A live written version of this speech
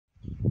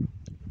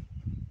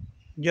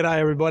G'day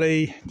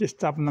everybody,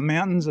 just up in the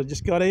mountains. I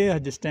just got here. I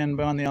just stand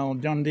behind the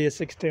old John Deere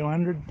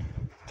 6200,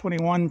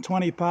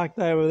 2120 parked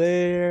over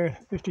there,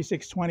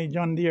 5620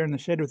 John Deere in the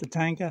shed with the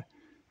tanker,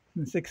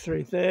 and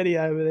 6330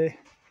 over there.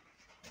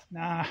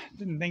 Nah,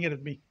 didn't think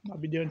I'd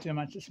be doing too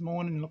much this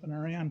morning looking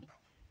around.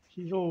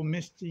 She's all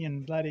misty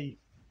and bloody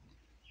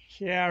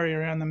showery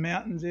around the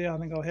mountains here. I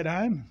think I'll head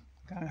home.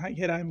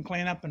 Head home,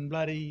 clean up and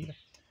bloody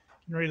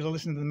ready to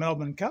listen to the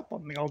Melbourne Cup. I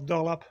think I'll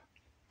doll up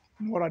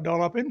what I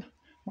doll up in.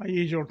 My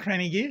usual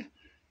tranny gear.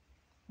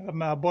 I got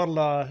my bottle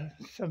of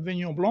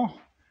Sauvignon Blanc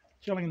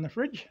chilling in the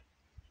fridge,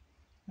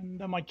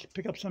 and I might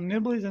pick up some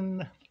nibblies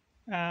and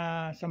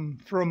some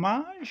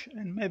fromage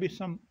and maybe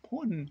some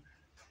pudding.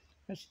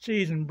 That's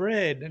cheese and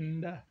bread,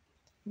 and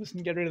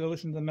get ready to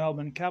listen to the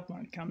Melbourne Cup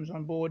when it comes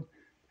on board.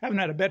 Haven't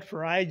had a bet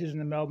for ages in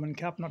the Melbourne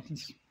Cup, not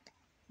since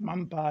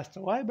Mum passed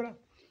away, but I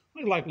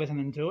like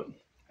listening to it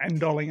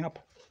and dolling up,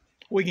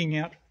 wigging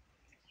out.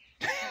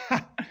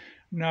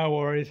 No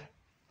worries.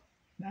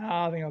 No,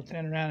 I think I'll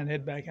turn around and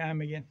head back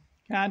home again.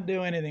 Can't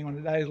do anything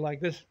on days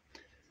like this.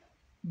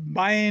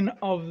 Bane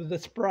of the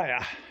sprayer.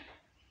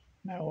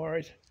 No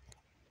worries.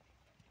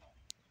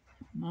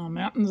 No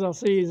mountains, I'll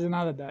see you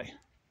another day.